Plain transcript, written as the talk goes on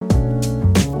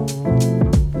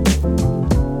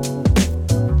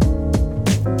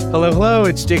Hello, hello.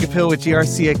 It's Jacob Hill with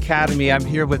GRC Academy. I'm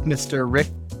here with Mr. Rick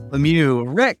Lemieux.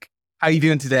 Rick, how are you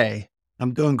doing today?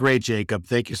 I'm doing great, Jacob.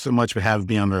 Thank you so much for having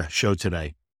me on the show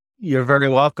today. You're very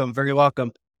welcome. Very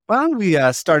welcome. Why don't we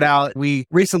start out? We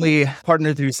recently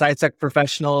partnered through SiteSec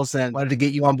Professionals and wanted to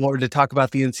get you on board to talk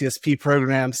about the NCSP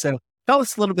program. So tell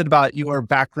us a little bit about your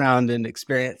background and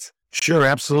experience. Sure,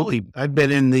 absolutely. I've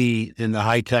been in the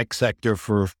high tech sector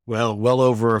for well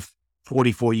over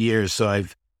 44 years. So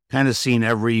I've kind of seen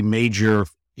every major,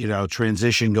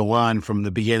 transition go on from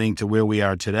the beginning to where we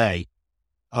are today.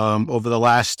 Over the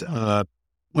last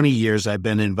 20 years, I've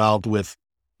been involved with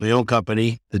my own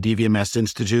company, the DVMS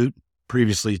Institute.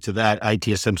 Previously to that,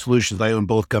 ITSM Solutions. I own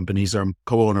both companies. I'm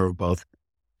co-owner of both.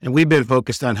 And we've been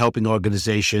focused on helping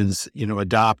organizations,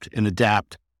 adopt and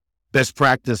adapt best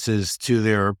practices to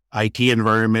their IT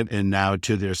environment and now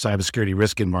to their cybersecurity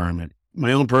risk environment.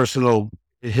 My own personal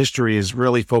history is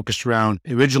really focused around,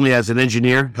 originally as an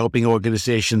engineer, helping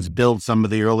organizations build some of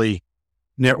the early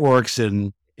networks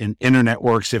and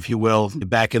internetworks, if you will,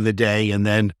 back in the day, and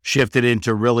then shifted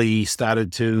into really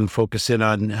started to focus in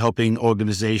on helping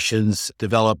organizations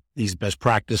develop these best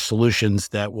practice solutions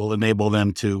that will enable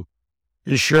them to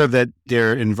ensure that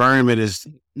their environment is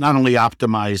not only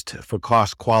optimized for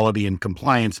cost, quality, and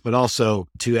compliance, but also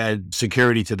to add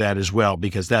security to that as well,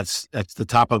 because that's the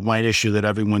top of mind issue that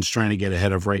everyone's trying to get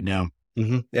ahead of right now.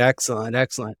 Mm-hmm. Excellent.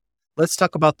 Let's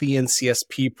talk about the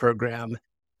NCSP program.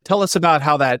 Tell us about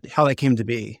how that came to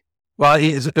be. Well,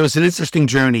 it was an interesting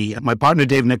journey. My partner,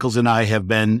 Dave Nichols, and I have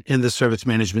been in the service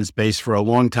management space for a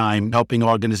long time, helping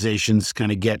organizations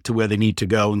kind of get to where they need to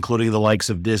go, including the likes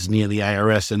of Disney and the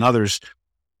IRS and others.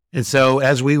 And so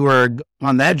as we were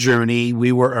on that journey,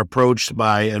 we were approached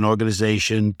by an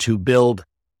organization to build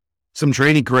some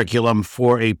training curriculum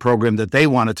for a program that they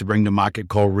wanted to bring to market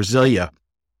called Resilia.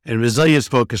 And Resilia's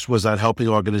focus was on helping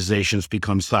organizations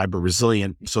become cyber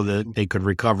resilient so that they could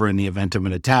recover in the event of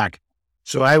an attack.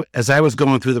 So as I was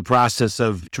going through the process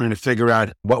of trying to figure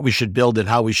out what we should build and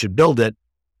how we should build it,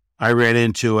 I ran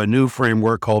into a new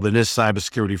framework called the NIST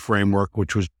Cybersecurity Framework,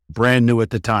 which was brand new at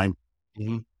the time.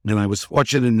 Mm-hmm. And I was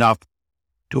fortunate enough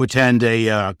to attend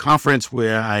a conference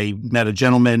where I met a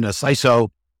gentleman, a CISO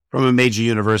from a major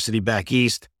university back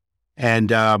east.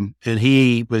 And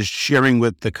he was sharing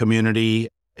with the community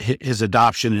his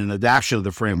adoption and adaptation of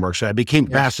the framework. So I became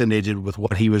fascinated with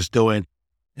what he was doing,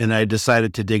 and I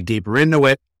decided to dig deeper into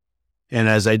it. And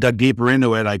as I dug deeper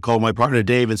into it, I called my partner,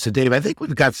 Dave, and said, Dave, I think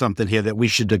we've got something here that we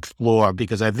should explore,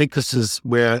 because I think this is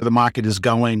where the market is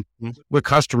going, where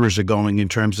customers are going in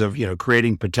terms of,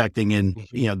 creating, protecting, and,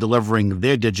 delivering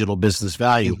their digital business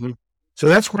value. Mm-hmm. So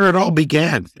that's where it all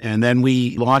began. And then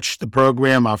we launched the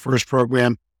program, our first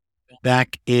program,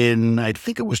 back in, I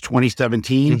think it was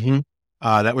 2017. Mm-hmm.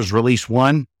 That was release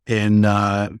 1 in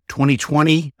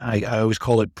 2020. I always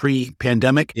call it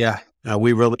pre-pandemic. Yeah.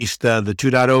 We released the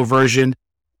 2.0 version,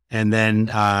 and then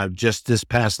just this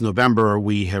past November,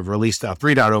 we have released our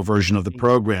 3.0 version of the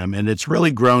program, and it's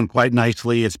really grown quite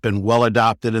nicely. It's been well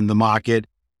adopted in the market,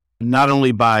 not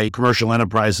only by commercial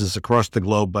enterprises across the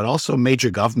globe, but also major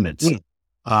governments.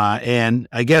 And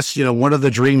I guess, one of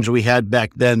the dreams we had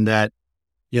back then that,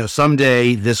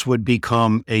 someday this would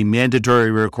become a mandatory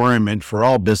requirement for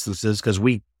all businesses, because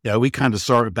we kind of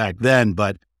saw it back then,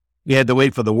 but we had to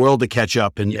wait for the world to catch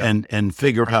up and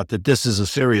figure out that this is a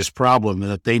serious problem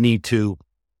and that they need to,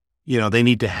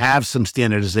 have some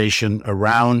standardization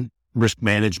around risk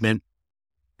management.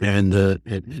 And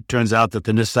it turns out that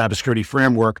the NIST Cybersecurity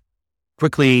Framework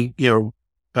quickly,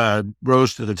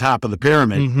 rose to the top of the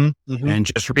pyramid. Mm-hmm, mm-hmm. And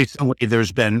just recently,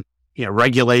 there's been,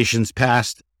 regulations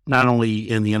passed not only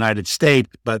in the United States,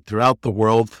 but throughout the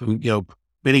world,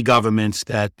 many governments,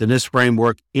 that the NIST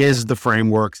framework is the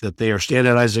framework that they are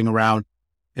standardizing around,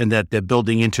 and that they're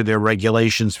building into their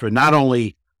regulations for not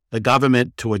only the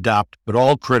government to adopt, but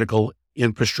all critical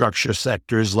infrastructure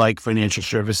sectors like financial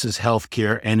services,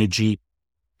 healthcare, energy,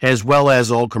 as well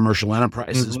as all commercial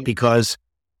enterprises. Mm-hmm. Because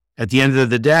at the end of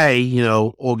the day,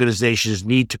 organizations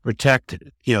need to protect,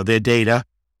 their data,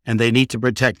 and they need to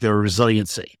protect their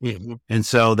resiliency. Mm-hmm. And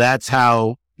so that's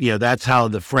how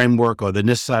the framework, or the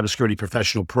NIST Cybersecurity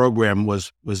Professional Program,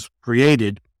 was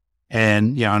created.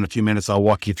 And, in a few minutes, I'll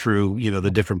walk you through, the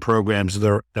different programs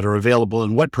that are available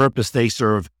and what purpose they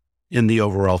serve in the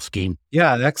overall scheme.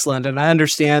 Yeah, excellent. And I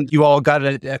understand you all got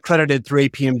it accredited through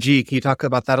APMG. Can you talk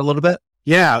about that a little bit?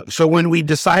 Yeah. So when we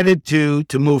decided to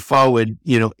move forward,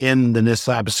 in the NIST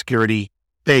cybersecurity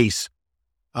space,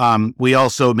 we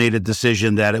also made a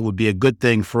decision that it would be a good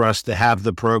thing for us to have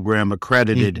the program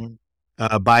accredited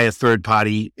by a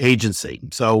third-party agency.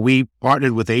 So we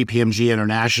partnered with APMG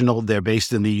International. They're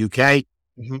based in the UK.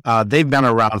 They've been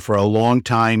around for a long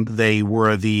time. They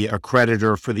were the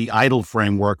accreditor for the IDLE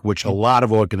framework, which a lot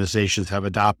of organizations have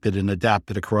adopted and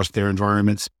adapted across their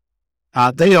environments.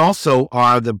 They also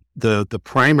are the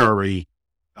primary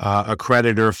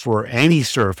accreditor for any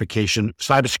certification,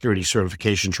 cybersecurity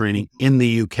certification training in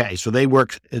the UK. So they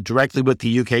work directly with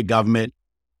the UK government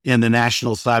in the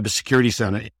National Cybersecurity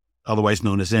Centre, otherwise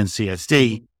known as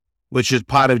NCSD, which is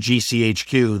part of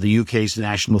GCHQ, the UK's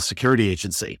national security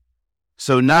agency.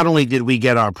 So not only did we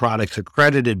get our products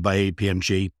accredited by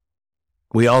APMG,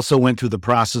 we also went through the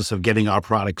process of getting our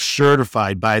products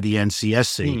certified by the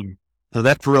NCSC. So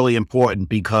that's really important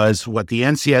because what the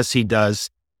NCSC does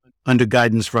under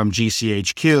guidance from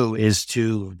GCHQ is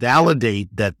to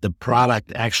validate that the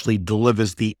product actually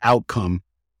delivers the outcome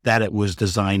that it was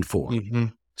designed for.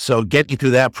 So getting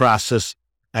through that process,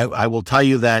 I will tell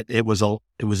you that it was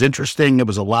interesting. It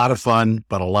was a lot of fun,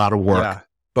 but a lot of work. Yeah.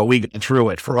 But we got through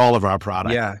it for all of our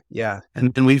products. Yeah.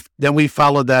 And we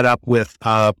followed that up with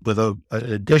an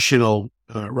additional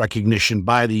recognition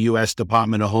by the U.S.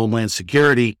 Department of Homeland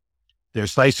Security, their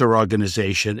CISR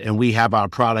organization, and we have our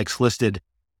products listed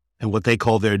in what they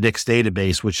call their NIST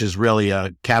database, which is really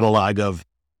a catalog of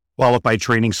qualified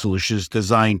training solutions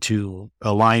designed to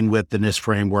align with the NIST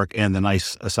framework and the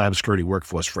NICE cybersecurity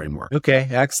workforce framework. Okay,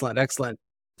 excellent.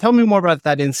 Tell me more about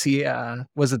that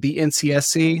was it the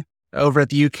NCSC over at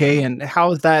the UK, and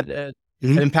how is that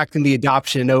impacting the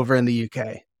adoption over in the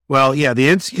UK? Well, yeah, the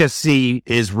NCSC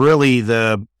is really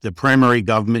the primary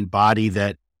government body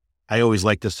that I always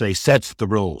like to say sets the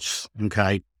rules.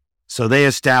 Okay. So they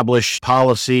establish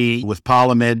policy with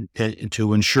Parliament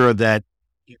to ensure that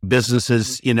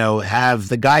businesses, have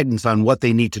the guidance on what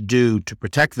they need to do to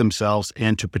protect themselves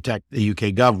and to protect the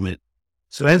UK government.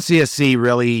 So NCSC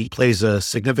really plays a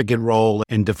significant role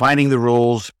in defining the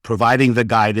rules, providing the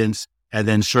guidance, and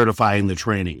then certifying the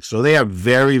training. So they are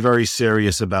very, very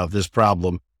serious about this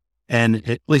problem. And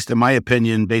at least in my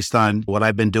opinion, based on what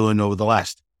I've been doing over the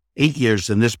last 8 years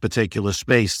in this particular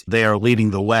space, they are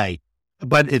leading the way.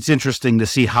 But it's interesting to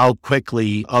see how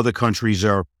quickly other countries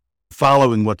are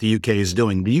following what the UK is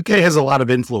doing. The UK has a lot of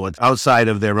influence outside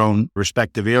of their own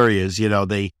respective areas.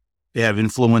 They have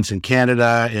influence in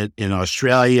Canada, in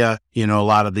Australia, a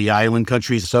lot of the island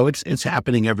countries. So it's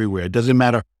happening everywhere. It doesn't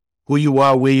matter who you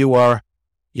are, where you are,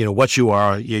 what you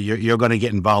are, you're going to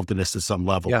get involved in this at some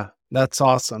level. Yeah, that's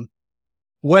awesome.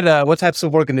 What types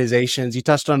of organizations, you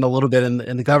touched on a little bit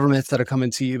in the governments that are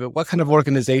coming to you, but what kind of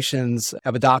organizations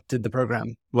have adopted the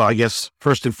program? Well, I guess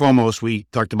first and foremost, we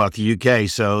talked about the UK.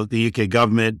 So the UK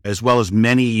government, as well as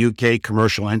many UK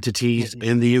commercial entities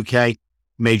in the UK,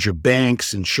 major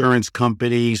banks, insurance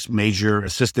companies, major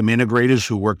system integrators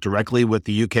who work directly with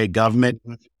the UK government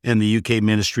and the UK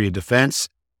Ministry of Defense.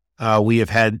 We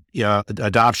have had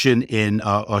adoption in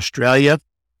Australia.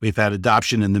 We've had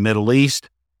adoption in the Middle East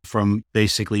from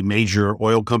basically major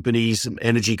oil companies,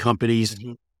 energy companies,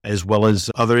 as well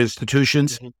as other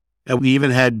institutions. And we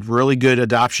even had really good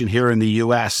adoption here in the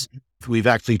U.S. We've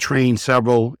actually trained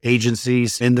several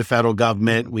agencies in the federal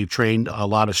government. We've trained a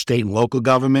lot of state and local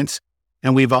governments.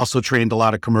 And we've also trained a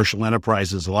lot of commercial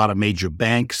enterprises, a lot of major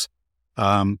banks.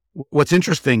 What's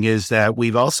interesting is that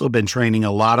we've also been training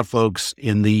a lot of folks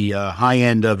in the high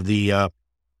end of the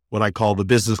what I call the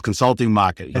business consulting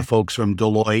market, the folks from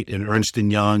Deloitte and Ernst &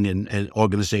 Young and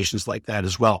organizations like that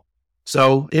as well.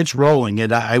 So it's rolling.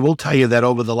 And I will tell you that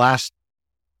over the last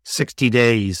 60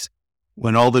 days,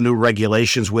 when all the new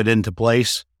regulations went into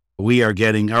place,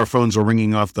 our phones are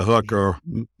ringing off the hook, or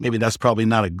maybe that's probably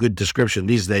not a good description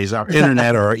these days. Our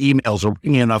internet or our emails are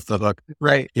ringing off the hook,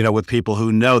 right? With people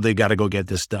who know they got to go get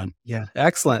this done. Yeah.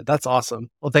 Excellent. That's awesome.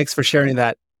 Well, thanks for sharing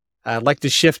that. I'd like to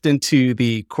shift into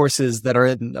the courses that are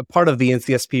a part of the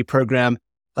NCSP program.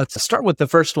 Let's start with the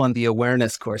first one, the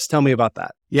awareness course. Tell me about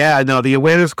that. Yeah, no, the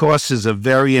awareness course is a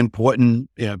very important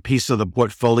piece of the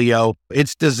portfolio.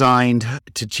 It's designed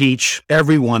to teach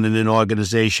everyone in an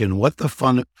organization what the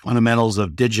fundamentals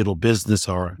of digital business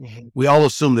are. We all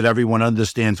assume that everyone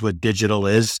understands what digital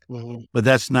is, but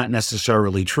that's not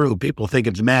necessarily true. People think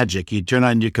it's magic. You turn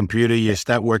on your computer, you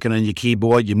start working on your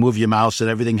keyboard, you move your mouse, and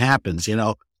everything happens,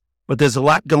 But there's a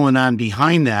lot going on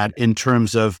behind that in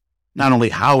terms of not only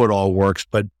how it all works,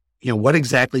 but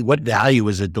what value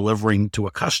is it delivering to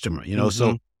a customer?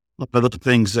 So other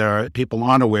things people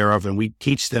aren't aware of, and we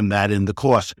teach them that in the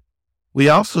course. We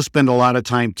also spend a lot of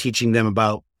time teaching them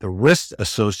about the risks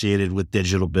associated with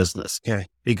digital business,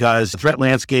 because the threat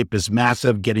landscape is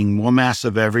massive, getting more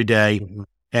massive every day,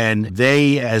 and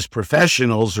they, as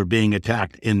professionals, are being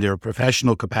attacked in their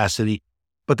professional capacity,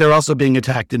 but they're also being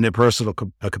attacked in their personal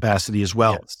capacity as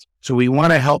well. So we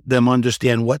want to help them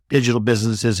understand what digital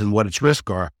business is and what its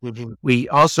risks are. Mm-hmm. We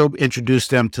also introduce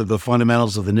them to the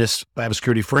fundamentals of the NIST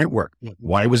cybersecurity framework. Mm-hmm.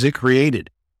 Why was it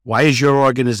created? Why is your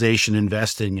organization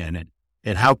investing in it?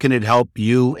 And how can it help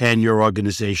you and your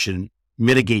organization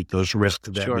mitigate those risks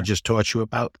that we just taught you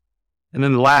about? And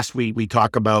then last week, we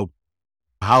talk about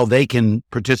how they can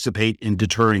participate in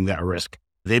deterring that risk.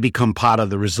 They become part of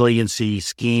the resiliency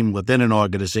scheme within an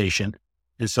organization.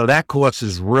 And so that course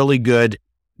is really good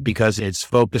because it's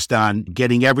focused on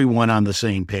getting everyone on the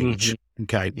same page. Mm-hmm.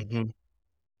 Okay. Mm-hmm.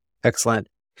 Excellent.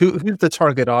 Who's the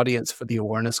target audience for the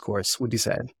awareness course, would you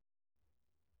say?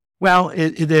 Well,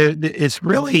 it's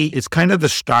kind of the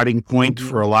starting point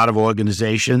for a lot of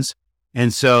organizations.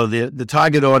 And so the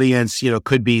target audience,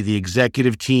 could be the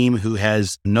executive team who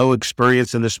has no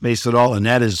experience in this space at all. And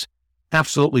that is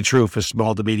absolutely true for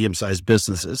small to medium-sized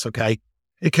businesses. Okay.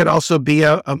 It could also be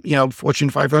a Fortune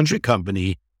 500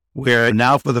 company where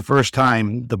now for the first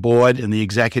time, the board and the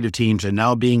executive teams are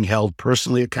now being held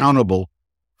personally accountable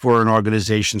for an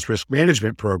organization's risk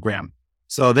management program.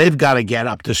 So they've got to get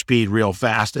up to speed real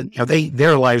fast. And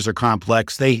their lives are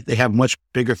complex. They have much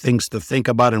bigger things to think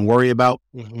about and worry about,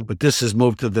 but this has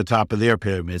moved to the top of their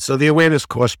pyramid. So the awareness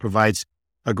course provides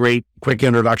a great quick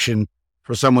introduction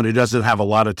for someone who doesn't have a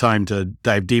lot of time to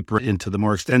dive deeper into the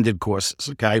more extended courses.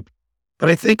 Okay. But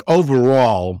I think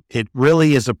overall, it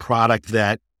really is a product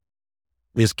that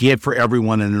is geared for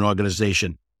everyone in an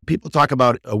organization. People talk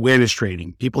about awareness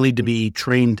training. People need to be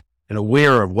trained and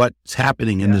aware of what's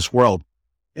happening in this world.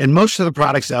 And most of the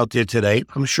products out there today,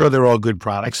 I'm sure they're all good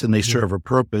products and they serve a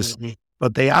purpose,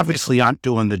 but they obviously aren't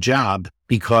doing the job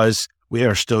because we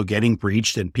are still getting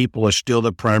breached and people are still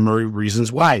the primary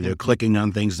reasons why they're clicking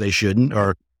on things they shouldn't,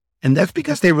 and that's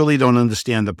because they really don't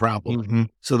understand the problem.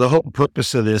 So the whole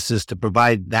purpose of this is to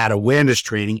provide that awareness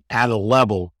training at a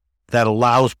level that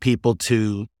allows people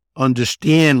to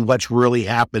understand what's really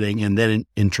happening and then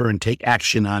in turn take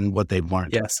action on what they've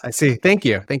learned. Yes, I see. Thank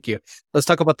you. Let's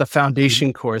talk about the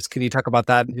foundation course. Can you talk about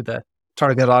that and who the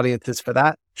target audience is for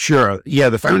that? Sure. Yeah,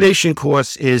 the foundation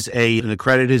course is an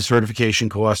accredited certification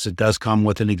course. It does come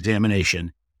with an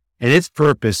examination. And its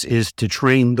purpose is to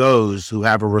train those who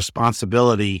have a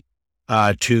responsibility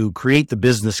to create the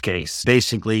business case.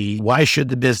 Basically, why should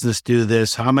the business do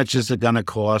this? How much is it going to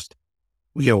cost?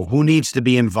 Who needs to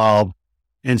be involved?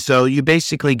 And so you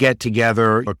basically get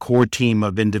together a core team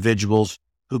of individuals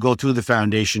who go through the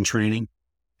foundation training.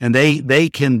 And they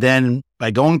can then,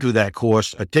 by going through that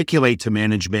course, articulate to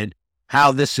management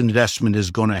how this investment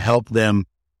is going to help them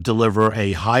deliver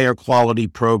a higher quality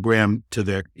program to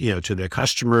their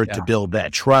customer, to build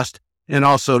that trust, and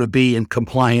also to be in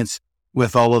compliance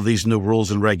with all of these new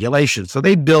rules and regulations. So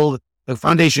the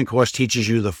foundation course teaches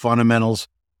you the fundamentals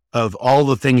of all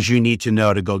the things you need to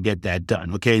know to go get that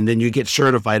done. Okay. And then you get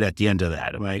certified at the end of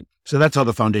that. Right. So that's how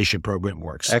the foundation program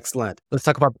works. Excellent. Let's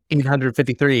talk about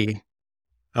 853.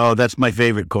 Oh, that's my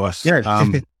favorite course.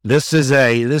 This is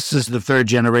the third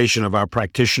generation of our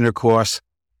practitioner course.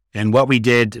 And what we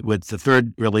did with the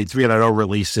third 3.0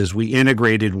 release is we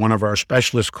integrated one of our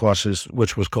specialist courses,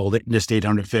 which was called NIST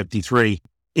 853,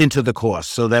 into the course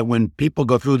so that when people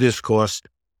go through this course,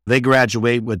 they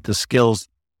graduate with the skills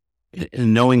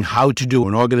in knowing how to do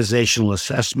an organizational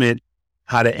assessment,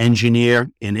 how to engineer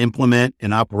and implement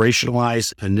and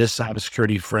operationalize a NIST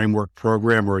cybersecurity framework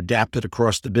program or adapt it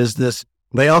across the business.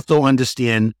 They also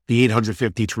understand the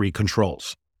 853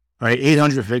 controls. All right,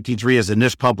 853 is a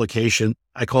NIST publication.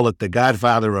 I call it the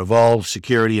godfather of all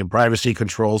security and privacy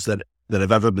controls that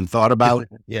have ever been thought about.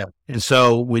 And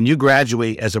so when you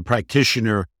graduate as a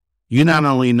practitioner, you not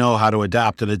only know how to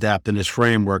adapt in this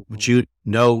framework, but you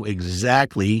know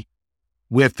exactly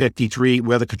where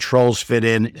the controls fit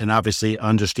in, and obviously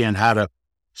understand how to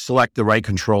select the right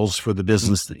controls for the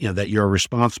business that you're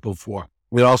responsible for.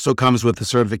 It also comes with the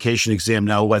certification exam.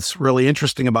 Now, what's really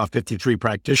interesting about 53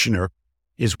 practitioner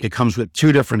is it comes with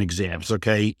two different exams.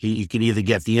 Okay. You can either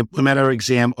get the implementer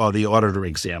exam or the auditor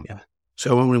exam.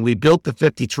 So when we built the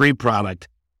 53 product,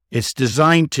 it's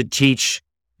designed to teach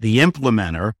the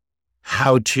implementer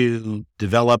how to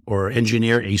develop or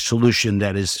engineer a solution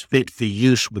that is fit for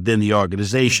use within the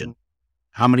organization.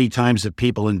 How many times have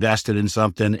people invested in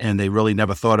something and they really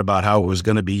never thought about how it was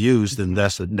going to be used, and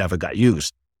thus it never got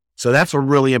used? So that's a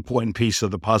really important piece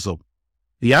of the puzzle.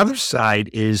 The other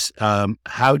side is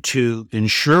how to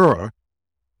ensure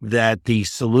that the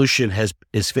solution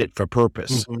is fit for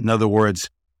purpose. In other words,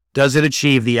 does it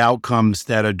achieve the outcomes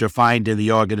that are defined in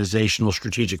the organizational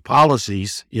strategic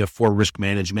policies for risk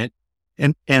management?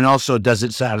 And also, does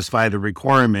it satisfy the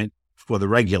requirement for the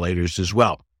regulators as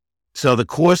well? So the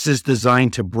course is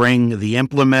designed to bring the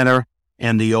implementer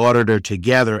and the auditor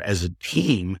together as a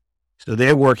team. So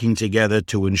they're working together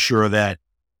to ensure that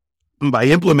by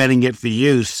implementing it for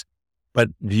use, but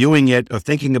viewing it or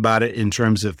thinking about it in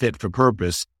terms of fit for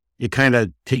purpose, you kind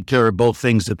of take care of both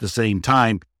things at the same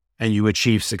time and you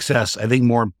achieve success. I think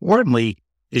more importantly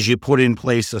is you put in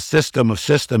place a system of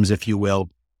systems, if you will,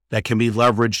 that can be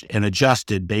leveraged and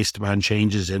adjusted based upon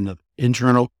changes in the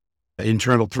internal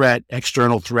threat,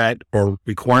 external threat, or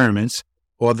requirements,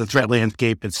 or the threat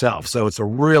landscape itself. So it's a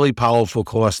really powerful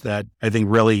course that I think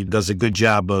really does a good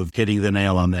job of hitting the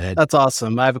nail on the head. That's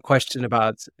awesome. I have a question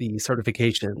about the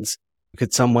certifications.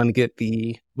 Could someone get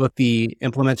both the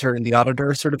implementer and the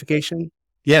auditor certification?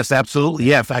 Yes, absolutely.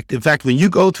 Yeah. In fact, when you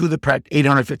go through the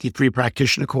 853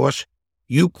 practitioner course,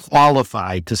 you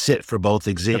qualify to sit for both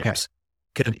exams. Okay.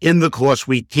 'Cause in the course,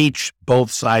 we teach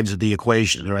both sides of the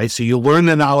equation, right? So you learn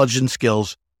the knowledge and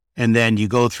skills, and then you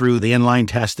go through the inline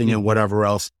testing and whatever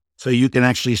else. So you can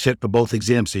actually sit for both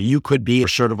exams. So you could be a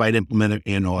certified implementer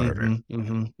and auditor.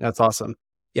 That's awesome.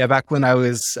 Yeah. Back when I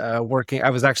was working, I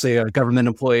was actually a government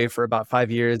employee for about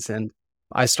 5 years, and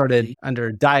I started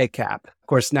under DIACAP. Of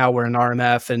course, now we're in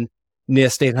RMF and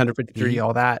NIST 853,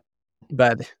 all that.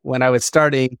 But when I was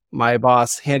starting, my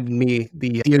boss handed me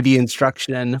the DoD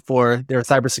instruction for their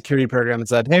cybersecurity program and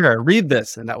said, "Hey, read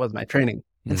this." And that was my training.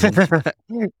 So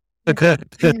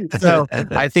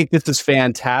I think this is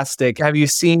fantastic. Have you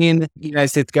seen United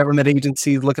States government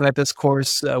agencies looking at this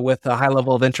course with a high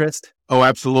level of interest? Oh,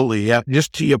 absolutely. Yeah.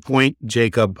 Just to your point,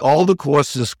 Jacob, all the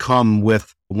courses come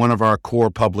with one of our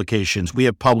core publications. We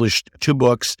have published 2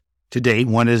 books to date.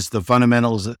 One is The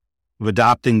Fundamentals of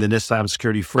Adopting the NIST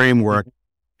Cybersecurity Framework,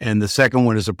 and the second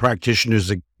one is a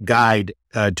practitioner's guide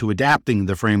to adapting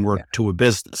the framework to a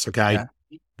business. Okay. Yeah.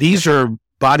 These are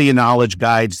body of knowledge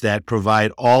guides that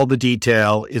provide all the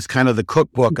detail. It's kind of the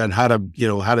cookbook on how to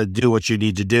do what you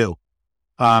need to do.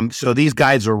 So these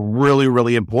guides are really,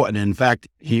 really important. In fact,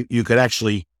 you could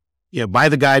actually, buy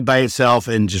the guide by itself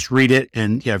and just read it.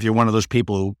 And if you're one of those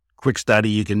people who quick study,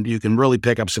 you can really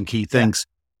pick up some key things.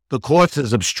 The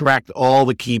courses abstract all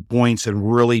the key points and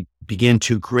really begin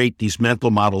to create these mental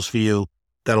models for you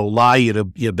that allow you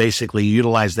to basically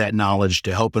utilize that knowledge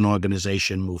to help an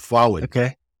organization move forward.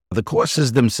 Okay. The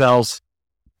courses themselves,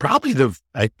 probably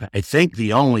I think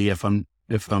the only, if I'm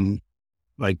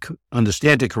like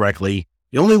understand it correctly,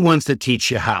 the only ones that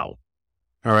teach you how.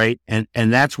 All right. And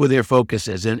that's where their focus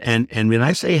is. And when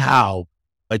I say how,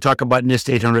 I talk about NIST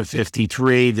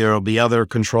 853. There will be other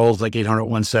controls like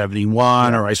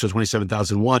 800-171 or ISO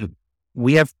 27001.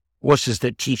 We have courses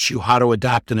that teach you how to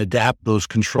adopt and adapt those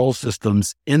control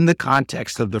systems in the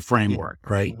context of the framework,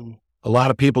 right? Mm-hmm. A lot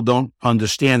of people don't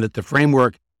understand that the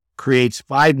framework creates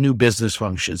 5 new business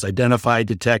functions: identify,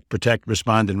 detect, protect,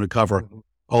 respond, and recover. Mm-hmm.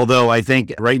 Although I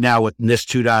think right now with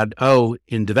NIST 2.0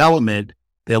 in development,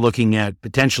 they're looking at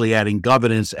potentially adding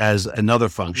governance as another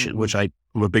function, which I'm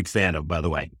a big fan of, by the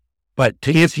way. But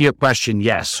to answer your question,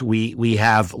 yes, we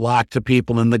have lots of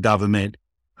people in the government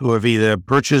who have either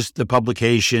purchased the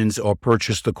publications or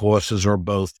purchased the courses or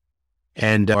both,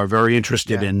 and are very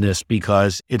interested in this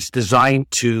because it's designed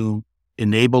to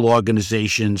enable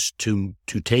organizations to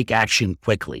take action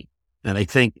quickly. And I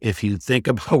think if you think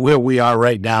about where we are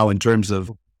right now in terms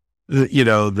of,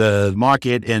 the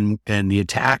market and the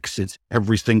attacks, it's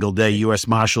every single day. U.S.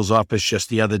 Marshal's Office just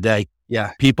the other day.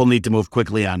 Yeah. People need to move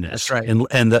quickly on this. That's right.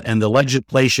 And the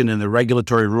legislation and the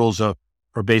regulatory rules are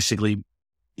basically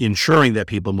ensuring that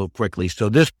people move quickly. So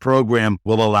this program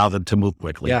will allow them to move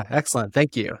quickly. Yeah. Excellent.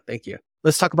 Thank you.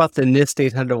 Let's talk about the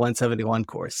NIST 800-171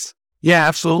 course. Yeah,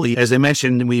 absolutely. As I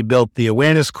mentioned, we built the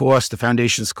awareness course, the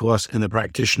foundations course, and the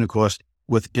practitioner course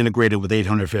integrated with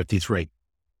 853.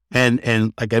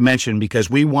 And like I mentioned, because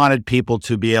we wanted people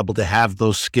to be able to have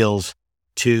those skills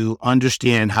to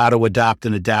understand how to adopt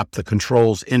and adapt the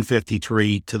controls in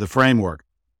 53 to the framework.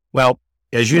 Well,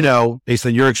 as you know, based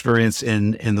on your experience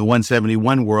in the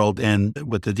 171 world and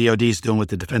what the DoD is doing with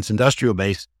the defense industrial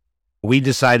base, we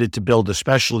decided to build a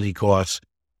specialty course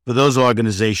for those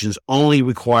organizations only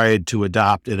required to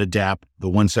adopt and adapt the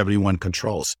 171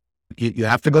 controls. You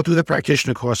have to go through the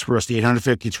practitioner course first, the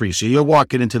 853. So you're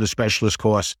walking into the specialist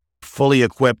course fully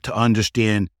equipped to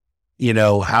understand,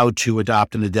 how to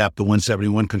adopt and adapt the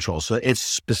 171 controls. So it's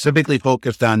specifically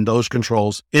focused on those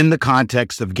controls in the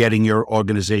context of getting your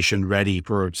organization ready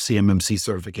for CMMC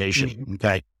certification. Mm-hmm.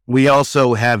 Okay. We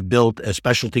also have built a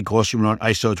specialty course around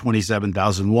ISO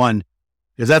 27001,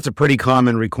 because that's a pretty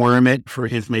common requirement for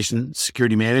information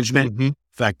security management. Mm-hmm. In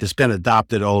fact, it's been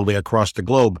adopted all the way across the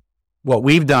globe. What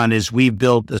we've done is we've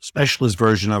built a specialist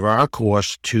version of our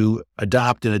course to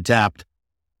adopt and adapt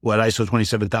what ISO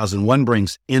 27001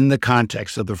 brings in the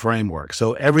context of the framework.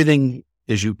 So everything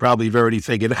as you probably have already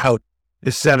figured out,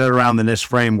 is centered around the NIST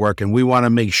framework. And we want to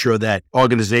make sure that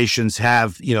organizations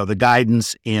have, the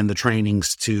guidance and the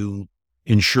trainings to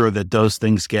ensure that those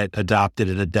things get adopted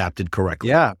and adapted correctly.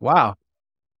 Yeah. Wow.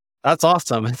 That's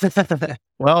awesome.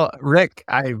 Well, Rick,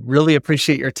 I really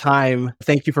appreciate your time.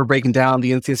 Thank you for breaking down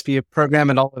the NCSP program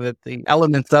and all of it, the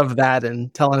elements of that,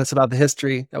 and telling us about the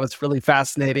history. That was really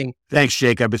fascinating. Thanks,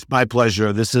 Jacob. It's my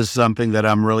pleasure. This is something that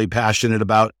I'm really passionate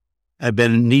about. I've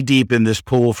been knee deep in this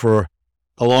pool for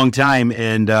a long time.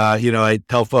 And, I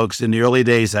tell folks in the early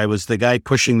days, I was the guy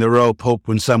pushing the rope,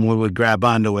 hoping someone would grab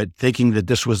onto it, thinking that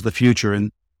this was the future.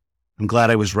 And I'm glad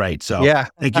I was right. So yeah.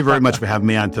 Thank you very much for having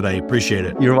me on today. Appreciate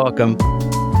it. You're welcome.